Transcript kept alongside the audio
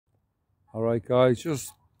Alright guys,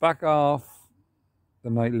 just back off the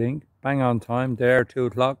night link, bang on time there, 2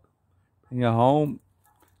 o'clock, bring you home,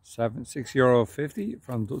 €6.50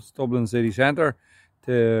 from Dublin city centre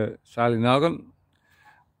to Sallynoggin.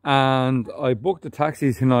 And I booked a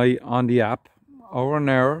taxi tonight on the app, over an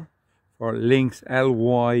hour, for Lynx,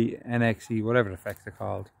 LYNXE, whatever the fuck they're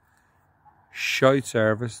called. Shite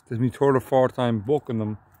service. This is my third or fourth time booking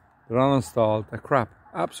them. They're uninstalled, they're crap,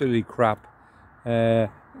 absolutely crap.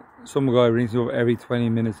 Some guy rings me up every 20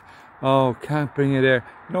 minutes. Oh, can't bring you there.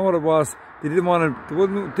 You know what it was? They didn't want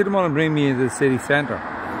to bring me into the city centre.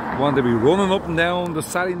 They wanted to be running up and down the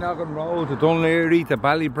Sallynoggin road to Dunleary to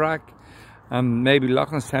Ballybrack and maybe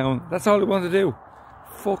Loughlinstown. That's all they want to do.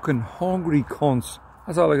 Fucking hungry cunts.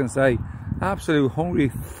 That's all I can say. Absolute hungry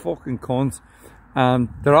fucking cunts. And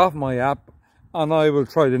they're off my app. And I will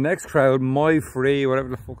try the next crowd, My Free, whatever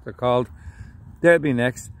the fuck they're called. They'll be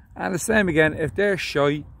next. And the same again, if they're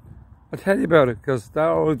shy, I'll tell you about it, because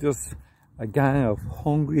they're all just a gang of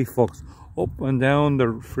hungry fucks up and down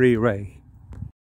the freeway.